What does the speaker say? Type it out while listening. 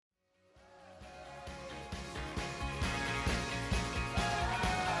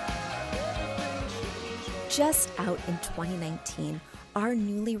just out in 2019, our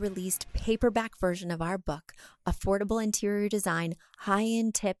newly released paperback version of our book, Affordable Interior Design,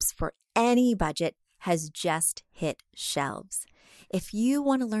 High-End Tips for Any Budget, has just hit shelves. If you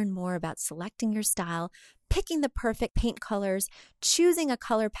want to learn more about selecting your style, picking the perfect paint colors, choosing a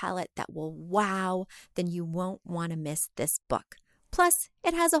color palette that will wow, then you won't want to miss this book. Plus,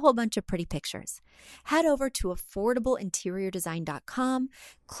 it has a whole bunch of pretty pictures. Head over to affordableinteriordesign.com,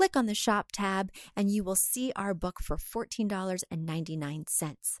 click on the shop tab, and you will see our book for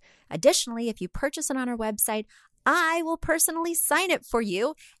 $14.99. Additionally, if you purchase it on our website, I will personally sign it for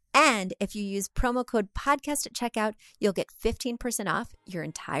you. And if you use promo code podcast at checkout, you'll get 15% off your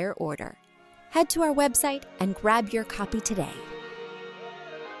entire order. Head to our website and grab your copy today.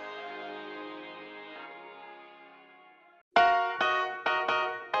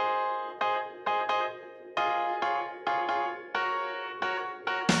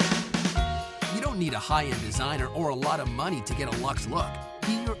 You don't need a high-end designer or a lot of money to get a luxe look.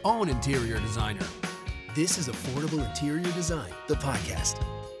 Be your own interior designer. This is Affordable Interior Design, the podcast.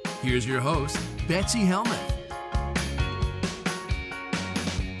 Here's your host, Betsy Helmuth.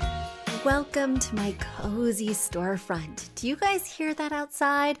 Welcome to my cozy storefront. Do you guys hear that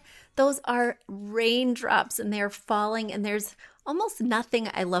outside? Those are raindrops and they're falling, and there's almost nothing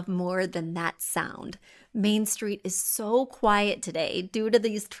I love more than that sound. Main Street is so quiet today due to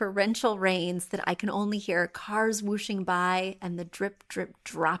these torrential rains that I can only hear cars whooshing by and the drip, drip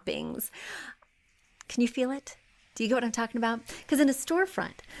droppings. Can you feel it? Do you get what I'm talking about? Because in a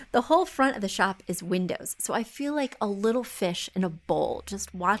storefront, the whole front of the shop is windows. So I feel like a little fish in a bowl,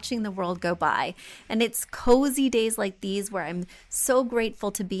 just watching the world go by. And it's cozy days like these where I'm so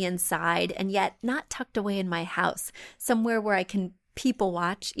grateful to be inside and yet not tucked away in my house, somewhere where I can people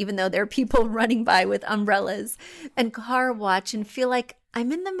watch, even though there are people running by with umbrellas, and car watch and feel like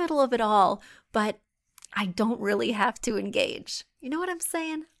I'm in the middle of it all, but I don't really have to engage. You know what I'm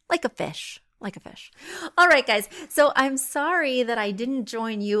saying? Like a fish. Like a fish. All right, guys. So I'm sorry that I didn't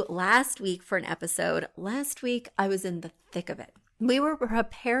join you last week for an episode. Last week, I was in the thick of it. We were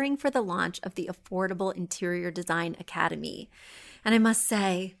preparing for the launch of the Affordable Interior Design Academy. And I must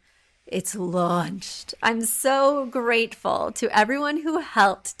say, it's launched. I'm so grateful to everyone who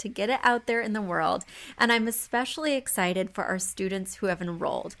helped to get it out there in the world. And I'm especially excited for our students who have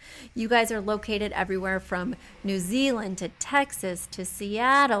enrolled. You guys are located everywhere from New Zealand to Texas to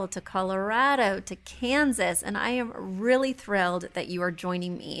Seattle to Colorado to Kansas. And I am really thrilled that you are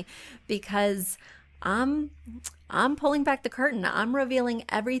joining me because I'm pulling back the curtain. I'm revealing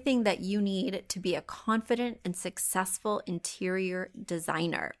everything that you need to be a confident and successful interior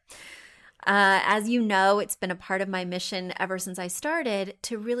designer. As you know, it's been a part of my mission ever since I started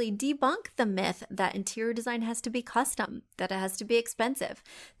to really debunk the myth that interior design has to be custom, that it has to be expensive,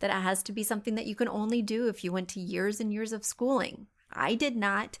 that it has to be something that you can only do if you went to years and years of schooling. I did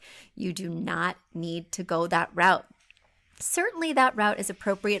not. You do not need to go that route. Certainly that route is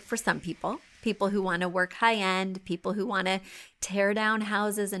appropriate for some people who want to work high end, people who want to tear down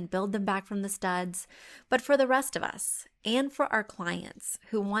houses and build them back from the studs. But for the rest of us and for our clients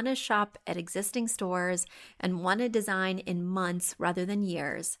who want to shop at existing stores and want to design in months rather than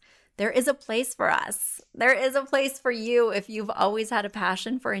years, there is a place for us. There is a place for you if you've always had a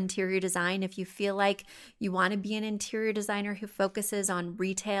passion for interior design, if you feel like you want to be an interior designer who focuses on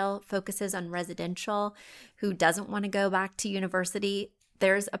retail, focuses on residential, who doesn't want to go back to university.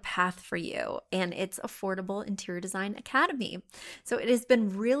 There's a path for you, and it's Affordable Interior Design Academy. So it has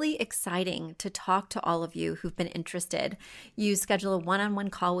been really exciting to talk to all of you who've been interested. You schedule a one-on-one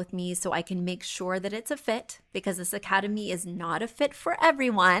call with me so I can make sure that it's a fit, because this academy is not a fit for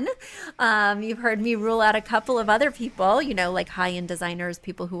everyone. You've heard me rule out a couple of other people, like high-end designers,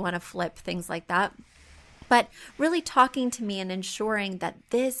 people who want to flip, things like that. But really talking to me and ensuring that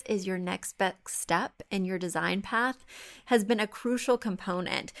this is your next best step in your design path has been a crucial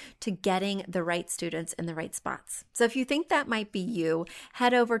component to getting the right students in the right spots. So if you think that might be you,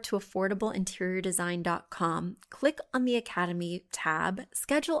 head over to affordableinteriordesign.com, click on the Academy tab,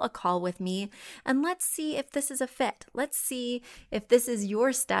 schedule a call with me, and let's see if this is a fit. Let's see if this is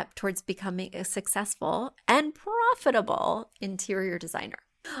your step towards becoming a successful and profitable interior designer.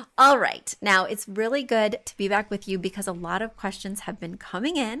 All right. Now, it's really good to be back with you because a lot of questions have been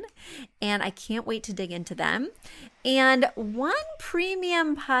coming in and I can't wait to dig into them. And one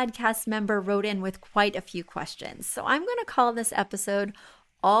premium podcast member wrote in with quite a few questions. So I'm going to call this episode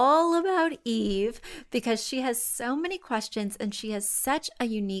all about Eve because she has so many questions and she has such a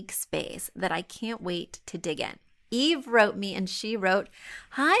unique space that I can't wait to dig in. Eve wrote me and she wrote,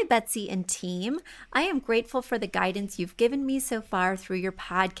 "Hi, Betsy and team. I am grateful for the guidance you've given me so far through your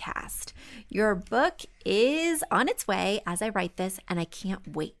podcast. Your book is on its way as I write this, and I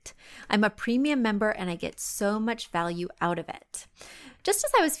can't wait. I'm a premium member and I get so much value out of it." Just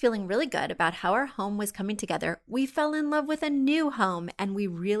as I was feeling really good about how our home was coming together, we fell in love with a new home and we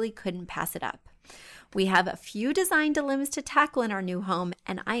really couldn't pass it up. We have a few design dilemmas to tackle in our new home,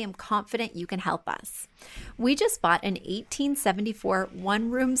 and I am confident you can help us. We just bought an 1874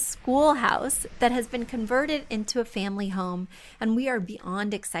 one-room schoolhouse that has been converted into a family home, and we are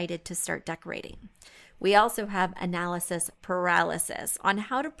beyond excited to start decorating. We also have analysis paralysis on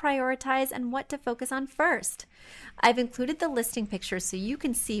how to prioritize and what to focus on first. I've included the listing pictures so you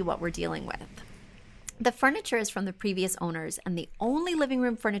can see what we're dealing with. The furniture is from the previous owners, and the only living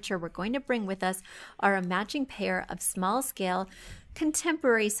room furniture we're going to bring with us are a matching pair of small-scale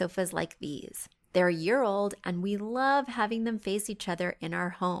contemporary sofas like these. They're a year old, and we love having them face each other in our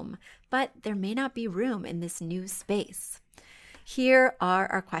home, but there may not be room in this new space. Here are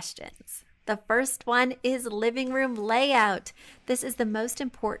our questions. The first one is living room layout. This is the most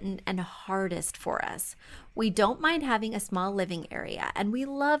important and hardest for us. We don't mind having a small living area, and we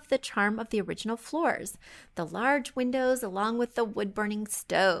love the charm of the original floors, the large windows along with the wood-burning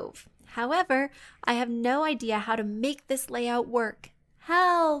stove. However, I have no idea how to make this layout work.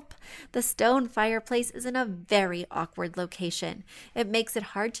 Help! The stone fireplace is in a very awkward location. It makes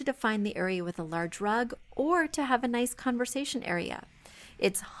it hard to define the area with a large rug or to have a nice conversation area.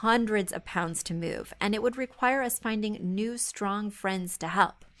 It's hundreds of pounds to move, and it would require us finding new, strong friends to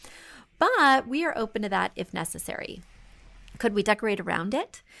help. But we are open to that if necessary. Could we decorate around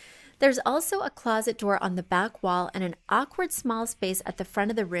it? There's also a closet door on the back wall and an awkward small space at the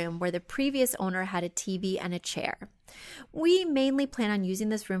front of the room where the previous owner had a TV and a chair. We mainly plan on using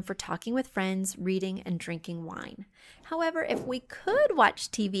this room for talking with friends, reading, and drinking wine. However, if we could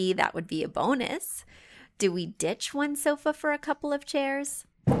watch TV, that would be a bonus. Do we ditch one sofa for a couple of chairs?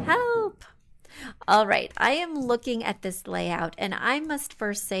 Help! All right, I am looking at this layout, and I must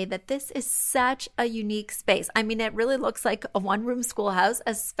first say that this is such a unique space. I mean, it really looks like a one-room schoolhouse,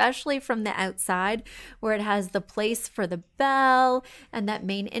 especially from the outside, where it has the place for the bell and that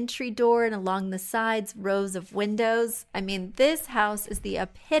main entry door, and along the sides, rows of windows. I mean, this house is the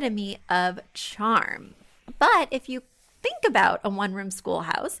epitome of charm. But if you think about a one-room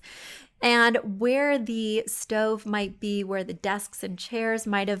schoolhouse, and where the stove might be, where the desks and chairs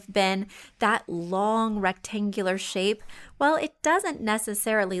might have been, that long rectangular shape, well, it doesn't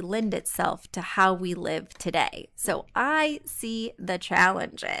necessarily lend itself to how we live today. So I see the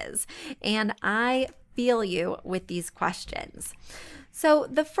challenges, and I feel you with these questions. So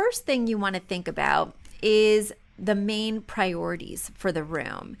the first thing you want to think about is the main priorities for the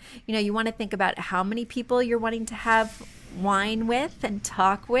room. You want to think about how many people you're wanting to have wine with and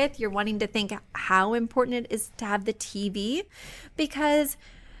talk with. You're wanting to think how important it is to have the TV, because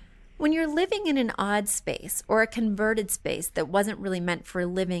when you're living in an odd space or a converted space that wasn't really meant for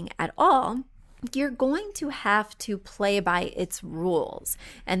living at all, you're going to have to play by its rules.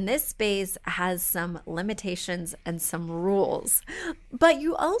 And this space has some limitations and some rules. But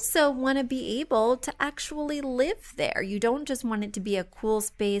you also want to be able to actually live there. You don't just want it to be a cool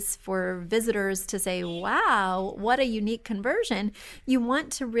space for visitors to say, wow, what a unique conversion. You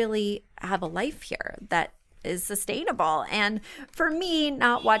want to really have a life here that is sustainable. And for me,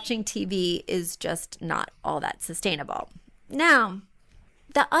 not watching TV is just not all that sustainable. Now,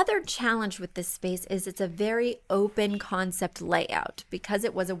 the other challenge with this space is it's a very open concept layout. Because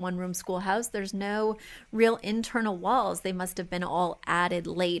it was a one-room schoolhouse, there's no real internal walls. They must have been all added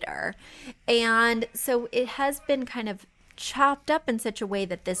later. And so it has been kind of chopped up in such a way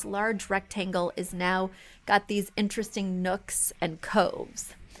that this large rectangle is now got these interesting nooks and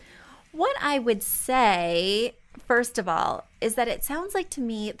coves. What I would say, first of all, is that it sounds like to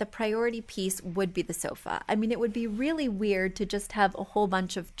me the priority piece would be the sofa. I mean, it would be really weird to just have a whole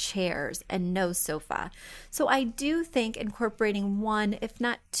bunch of chairs and no sofa. So I do think incorporating one, if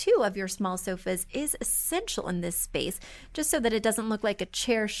not two, of your small sofas is essential in this space, just so that it doesn't look like a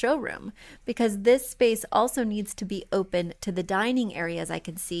chair showroom, because this space also needs to be open to the dining areas I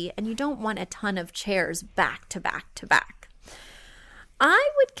can see, and you don't want a ton of chairs back to back to back.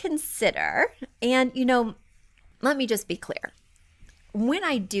 I would consider, and let me just be clear. When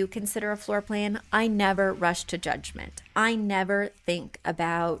I do consider a floor plan, I never rush to judgment. I never think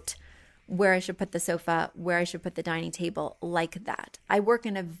about where I should put the sofa, where I should put the dining table like that. I work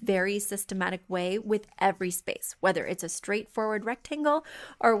in a very systematic way with every space, whether it's a straightforward rectangle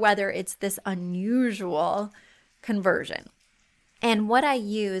or whether it's this unusual conversion. And what I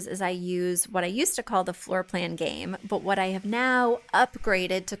use is I use what I used to call the floor plan game, but what I have now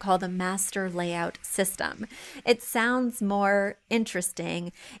upgraded to call the master layout system. It sounds more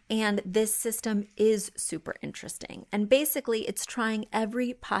interesting, and this system is super interesting. And basically, it's trying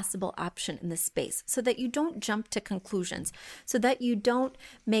every possible option in the space so that you don't jump to conclusions, so that you don't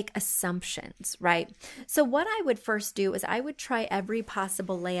make assumptions, right? So what I would first do is I would try every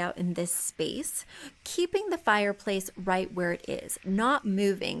possible layout in this space, keeping the fireplace right where it is, not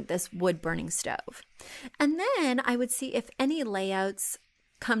moving this wood burning stove. And then I would see if any layouts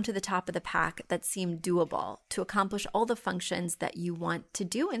come to the top of the pack that seem doable to accomplish all the functions that you want to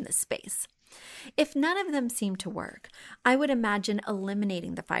do in this space. If none of them seem to work, I would imagine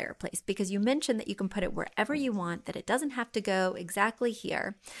eliminating the fireplace, because you mentioned that you can put it wherever you want, that it doesn't have to go exactly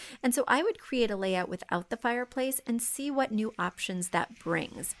here. And so I would create a layout without the fireplace and see what new options that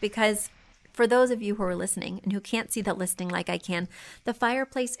brings, because for those of you who are listening and who can't see the listing like I can, the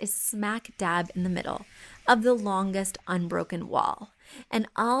fireplace is smack dab in the middle of the longest unbroken wall. And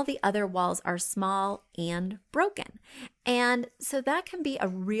all the other walls are small and broken. And so that can be a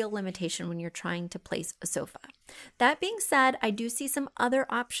real limitation when you're trying to place a sofa. That being said, I do see some other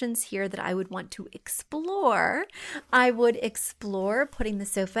options here that I would want to explore. I would explore putting the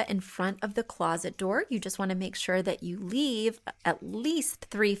sofa in front of the closet door. You just want to make sure that you leave at least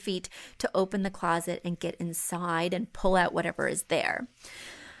 3 feet to open the closet and get inside and pull out whatever is there.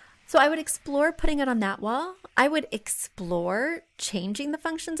 So I would explore putting it on that wall. I would explore changing the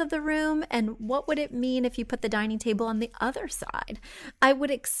functions of the room and what would it mean if you put the dining table on the other side. I would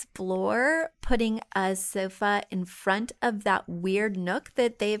explore putting a sofa in front of that weird nook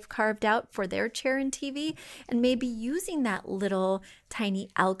that they've carved out for their chair and TV, and maybe using that little tiny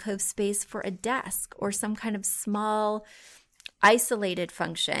alcove space for a desk or some kind of small isolated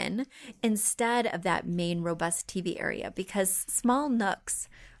function instead of that main robust TV area, because small nooks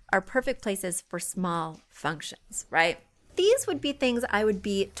are perfect places for small functions, right? These would be things I would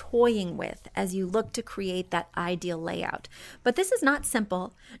be toying with as you look to create that ideal layout. But this is not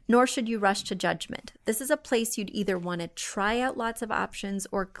simple, nor should you rush to judgment. This is a place you'd either want to try out lots of options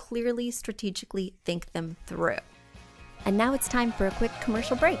or clearly strategically think them through. And now it's time for a quick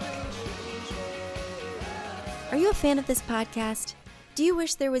commercial break. Are you a fan of this podcast? Do you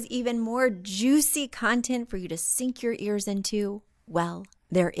wish there was even more juicy content for you to sink your ears into? Well,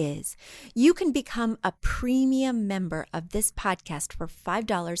 there is. You can become a premium member of this podcast for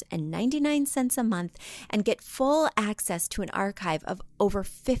 $5.99 a month and get full access to an archive of over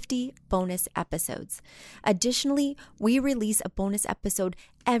 50 bonus episodes. Additionally, we release a bonus episode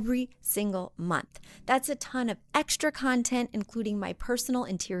every single month. That's a ton of extra content, including my personal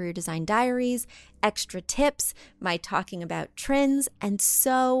interior design diaries, extra tips, my talking about trends, and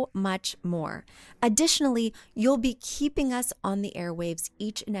so much more. Additionally, you'll be keeping us on the airwaves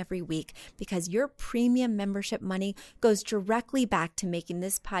each and every week because your premium membership money goes directly back to making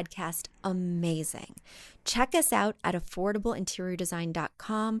this podcast amazing. Check us out at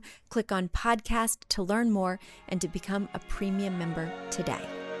affordableinteriordesign.com. Click on podcast to learn more and to become a premium member today.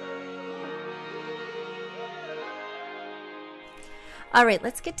 All right,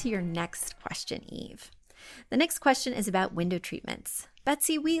 let's get to your next question, Eve. The next question is about window treatments.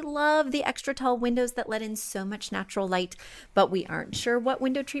 Betsy, we love the extra tall windows that let in so much natural light, but we aren't sure what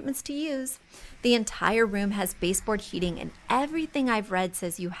window treatments to use. The entire room has baseboard heating, and everything I've read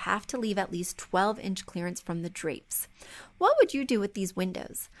says you have to leave at least 12-inch clearance from the drapes. What would you do with these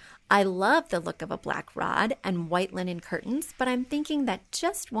windows? I love the look of a black rod and white linen curtains, but I'm thinking that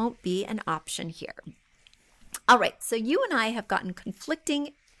just won't be an option here. All right, so you and I have gotten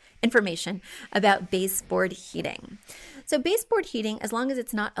conflicting information about baseboard heating. So baseboard heating, as long as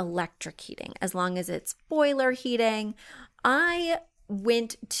it's not electric heating, as long as it's boiler heating, I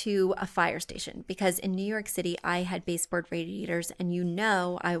went to a fire station because in New York City, I had baseboard radiators, and you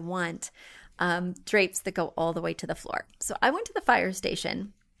know I want drapes that go all the way to the floor. So I went to the fire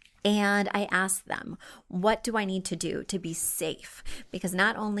station and I asked them, what do I need to do to be safe? Because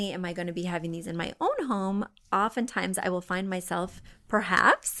not only am I going to be having these in my own home, oftentimes I will find myself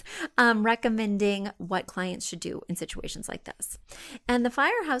perhaps recommending what clients should do in situations like this. And the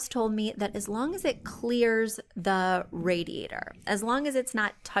firehouse told me that as long as it clears the radiator, as long as it's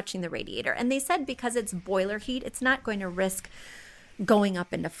not touching the radiator, and they said because it's boiler heat, it's not going to risk going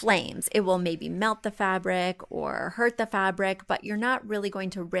up into flames. It will maybe melt the fabric or hurt the fabric, but you're not really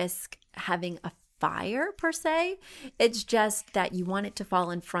going to risk having a fire per se. It's just that you want it to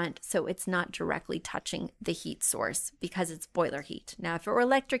fall in front so it's not directly touching the heat source because it's boiler heat. Now, if it were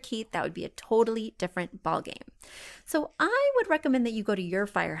electric heat, that would be a totally different ballgame. So I would recommend that you go to your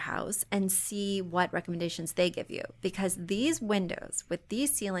firehouse and see what recommendations they give you, because these windows with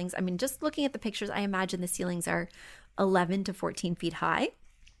these ceilings, I mean, just looking at the pictures, I imagine the ceilings are 11 to 14 feet high.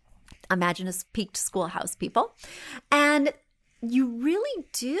 Imagine a peaked schoolhouse, people. And you really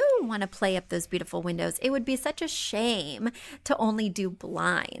do want to play up those beautiful windows. It would be such a shame to only do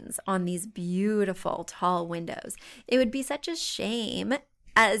blinds on these beautiful tall windows. It would be such a shame,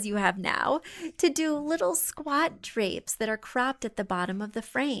 as you have now, to do little squat drapes that are cropped at the bottom of the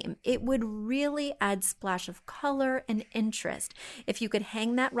frame. It would really add splash of color and interest if you could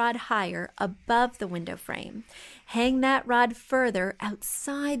hang that rod higher above the window frame, hang that rod further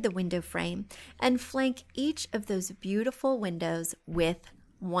outside the window frame, and flank each of those beautiful windows with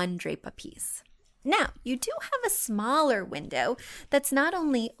one drape apiece. Now, you do have a smaller window that's not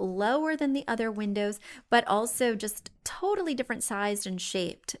only lower than the other windows, but also just totally different sized and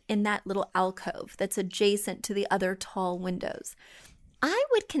shaped in that little alcove that's adjacent to the other tall windows. I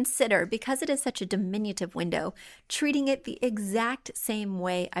would consider, because it is such a diminutive window, treating it the exact same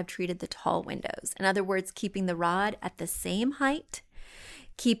way I've treated the tall windows. In other words, keeping the rod at the same height,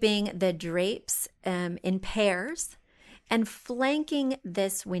 keeping the drapes in pairs, and flanking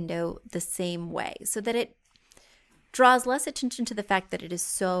this window the same way so that it draws less attention to the fact that it is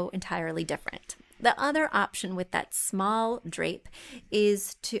so entirely different. The other option with that small drape the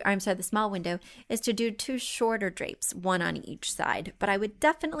small window is to do two shorter drapes, one on each side. But I would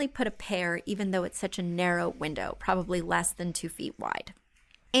definitely put a pair, even though it's such a narrow window, probably less than 2 feet wide.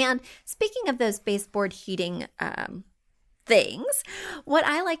 And speaking of those baseboard heating things, what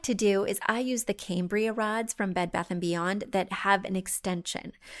I like to do is I use the Cambria rods from Bed Bath & Beyond that have an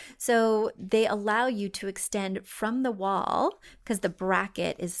extension. So they allow you to extend from the wall because the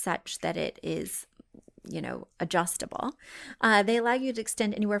bracket is such that it is, adjustable. They allow you to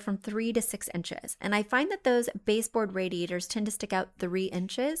extend anywhere from 3 to 6 inches. And I find that those baseboard radiators tend to stick out 3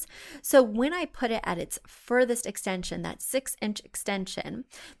 inches. So when I put it at its furthest extension, that 6-inch extension,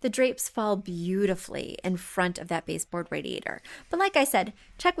 the drapes fall beautifully in front of that baseboard radiator. But like I said,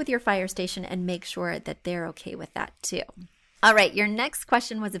 check with your fire station and make sure that they're okay with that too. All right, your next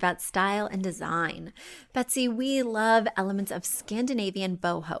question was about style and design. Betsy, we love elements of Scandinavian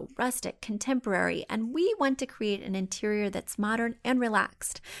boho, rustic, contemporary, and we want to create an interior that's modern and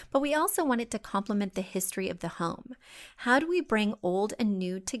relaxed, but we also want it to complement the history of the home. How do we bring old and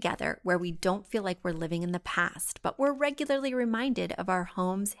new together where we don't feel like we're living in the past, but we're regularly reminded of our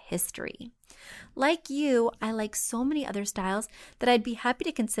home's history? Like you, I like so many other styles that I'd be happy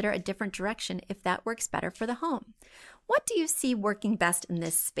to consider a different direction if that works better for the home. What do you see working best in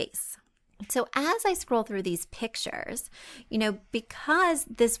this space? So as I scroll through these pictures, because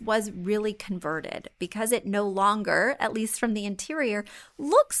this was really converted, because it no longer, at least from the interior,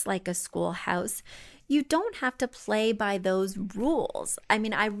 looks like a schoolhouse, you don't have to play by those rules. I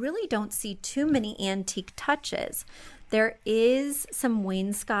mean, I really don't see too many antique touches. There is some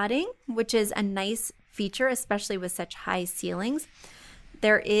wainscoting, which is a nice feature, especially with such high ceilings.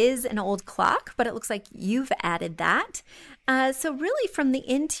 There is an old clock, but it looks like you've added that. So really from the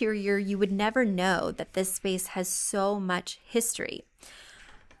interior, you would never know that this space has so much history.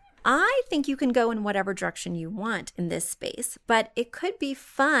 I think you can go in whatever direction you want in this space, but it could be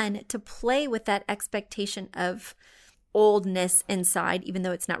fun to play with that expectation of oldness inside, even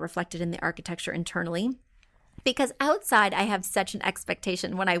though it's not reflected in the architecture internally. Because outside, I have such an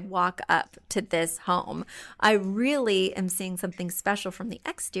expectation when I walk up to this home. I really am seeing something special from the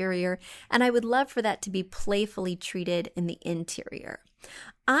exterior, and I would love for that to be playfully treated in the interior.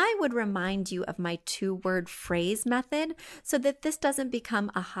 I would remind you of my 2-word phrase method so that this doesn't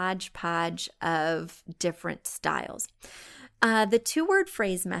become a hodgepodge of different styles. The 2-word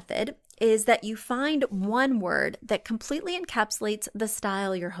phrase method is that you find one word that completely encapsulates the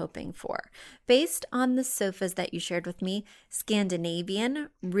style you're hoping for. Based on the sofas that you shared with me, Scandinavian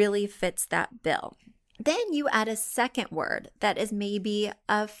really fits that bill. Then you add a second word that is maybe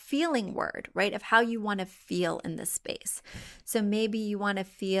a feeling word, right, of how you want to feel in the space. So maybe you want to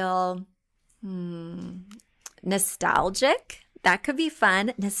feel nostalgic. That could be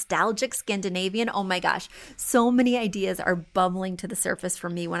fun. Nostalgic Scandinavian. Oh my gosh. So many ideas are bubbling to the surface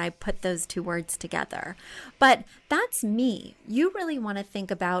for me when I put those 2 words together. But that's me. You really want to think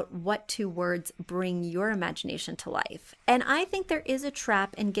about what 2 words bring your imagination to life. And I think there is a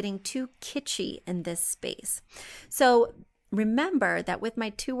trap in getting too kitschy in this space. So remember that with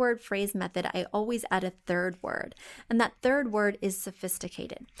my 2-word phrase method, I always add a third word, and that third word is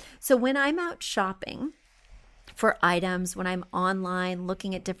sophisticated. So when I'm out shopping for items, when I'm online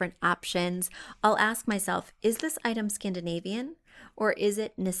looking at different options, I'll ask myself, is this item Scandinavian or is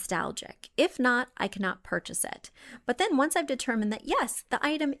it nostalgic? If not, I cannot purchase it. But then once I've determined that yes, the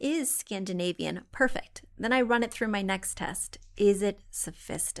item is Scandinavian, perfect. Then I run it through my next test. Is it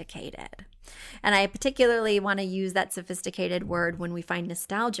sophisticated? And I particularly want to use that sophisticated word when we find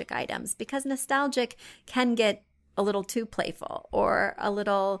nostalgic items, because nostalgic can get a little too playful or a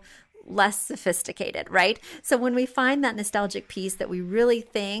little less sophisticated, right? So when we find that nostalgic piece that we really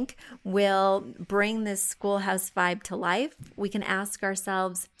think will bring this schoolhouse vibe to life, we can ask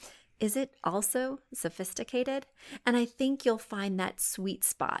ourselves, is it also sophisticated? And I think you'll find that sweet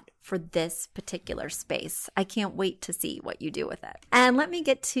spot for this particular space. I can't wait to see what you do with it. And let me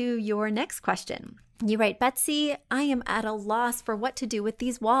get to your next question. You write, Betsy, I am at a loss for what to do with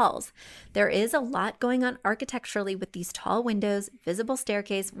these walls. There is a lot going on architecturally with these tall windows, visible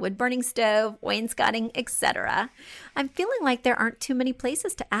staircase, wood-burning stove, wainscoting, etc. I'm feeling like there aren't too many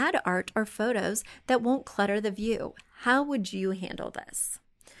places to add art or photos that won't clutter the view. How would you handle this?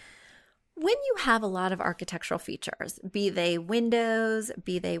 When you have a lot of architectural features, be they windows,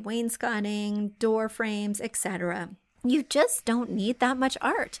 be they wainscoting, door frames, etc., you just don't need that much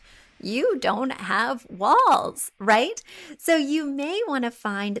art. You don't have walls, right? So you may want to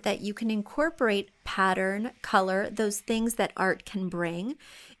find that you can incorporate pattern, color, those things that art can bring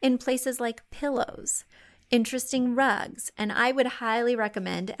in places like pillows, interesting rugs, and I would highly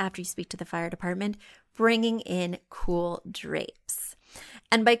recommend, after you speak to the fire department, bringing in cool drapes.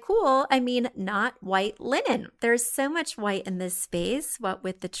 And by cool, I mean not white linen. There's so much white in this space, what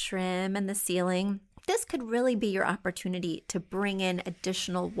with the trim and the ceiling. This could really be your opportunity to bring in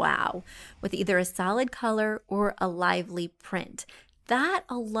additional wow with either a solid color or a lively print. That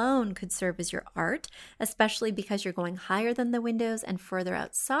alone could serve as your art, especially because you're going higher than the windows and further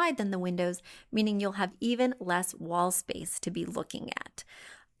outside than the windows, meaning you'll have even less wall space to be looking at.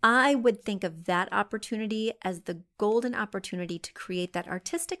 I would think of that opportunity as the golden opportunity to create that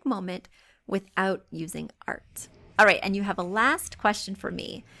artistic moment without using art. All right, and you have a last question for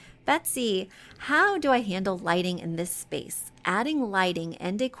me. Betsy, how do I handle lighting in this space? Adding lighting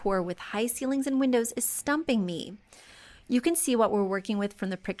and decor with high ceilings and windows is stumping me. You can see what we're working with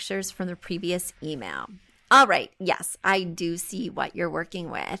from the pictures from the previous email. All right, yes, I do see what you're working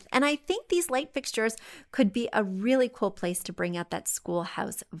with. And I think these light fixtures could be a really cool place to bring out that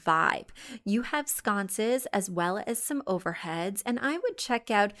schoolhouse vibe. You have sconces as well as some overheads, and I would check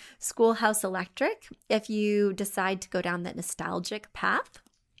out Schoolhouse Electric if you decide to go down that nostalgic path,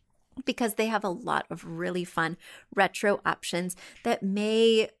 because they have a lot of really fun retro options that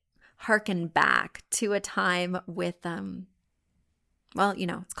may harken back to a time with,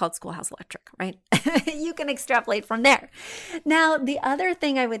 it's called Schoolhouse Electric, right? You can extrapolate from there. Now, the other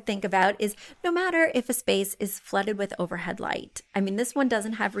thing I would think about is no matter if a space is flooded with overhead light. I mean, this one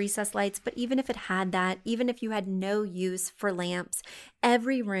doesn't have recessed lights, but even if it had that, even if you had no use for lamps,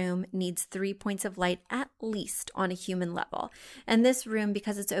 every room needs 3 points of light at least on a human level. And this room,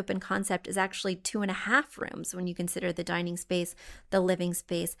 because it's open concept, is actually 2.5 rooms when you consider the dining space, the living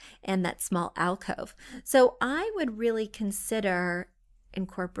space, and that small alcove. So I would really consider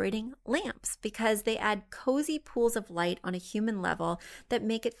incorporating lamps because they add cozy pools of light on a human level that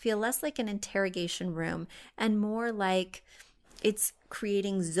make it feel less like an interrogation room and more like it's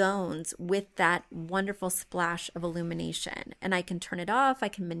creating zones with that wonderful splash of illumination. And I can turn it off, I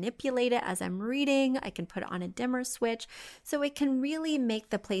can manipulate it as I'm reading, I can put on a dimmer switch, so it can really make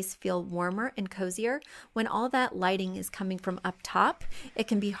the place feel warmer and cozier. When all that lighting is coming from up top, it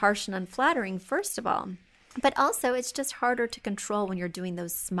can be harsh and unflattering, first of all. But also, it's just harder to control when you're doing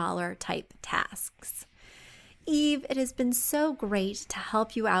those smaller type tasks. Eve, it has been so great to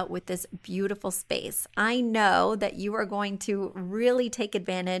help you out with this beautiful space. I know that you are going to really take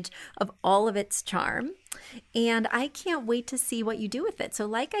advantage of all of its charm, and I can't wait to see what you do with it. So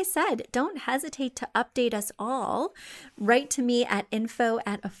like I said, don't hesitate to update us all. Write to me at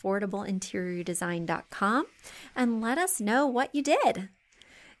info@affordableinteriordesign.com and let us know what you did.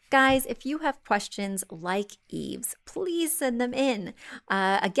 Guys, if you have questions like Eve's, please send them in.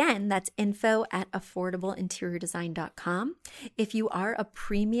 Again, that's info@affordableinteriordesign.com. If you are a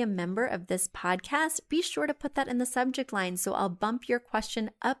premium member of this podcast, be sure to put that in the subject line so I'll bump your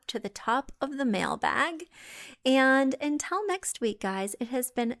question up to the top of the mailbag. And until next week, guys, it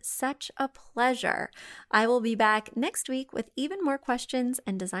has been such a pleasure. I will be back next week with even more questions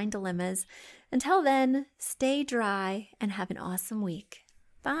and design dilemmas. Until then, stay dry and have an awesome week.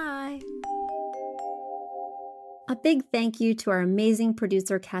 Bye. A big thank you to our amazing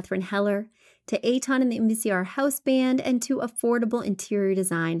producer, Katherine Heller, to Aton and the MVCR House Band, and to Affordable Interior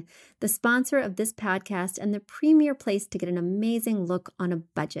Design, the sponsor of this podcast and the premier place to get an amazing look on a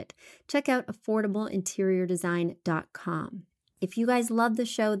budget. Check out affordableinteriordesign.com. If you guys love the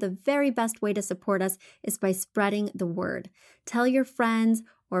show, the very best way to support us is by spreading the word. Tell your friends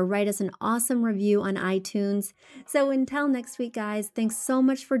or write us an awesome review on iTunes. So until next week, guys, thanks so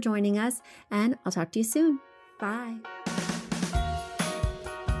much for joining us, and I'll talk to you soon. Bye.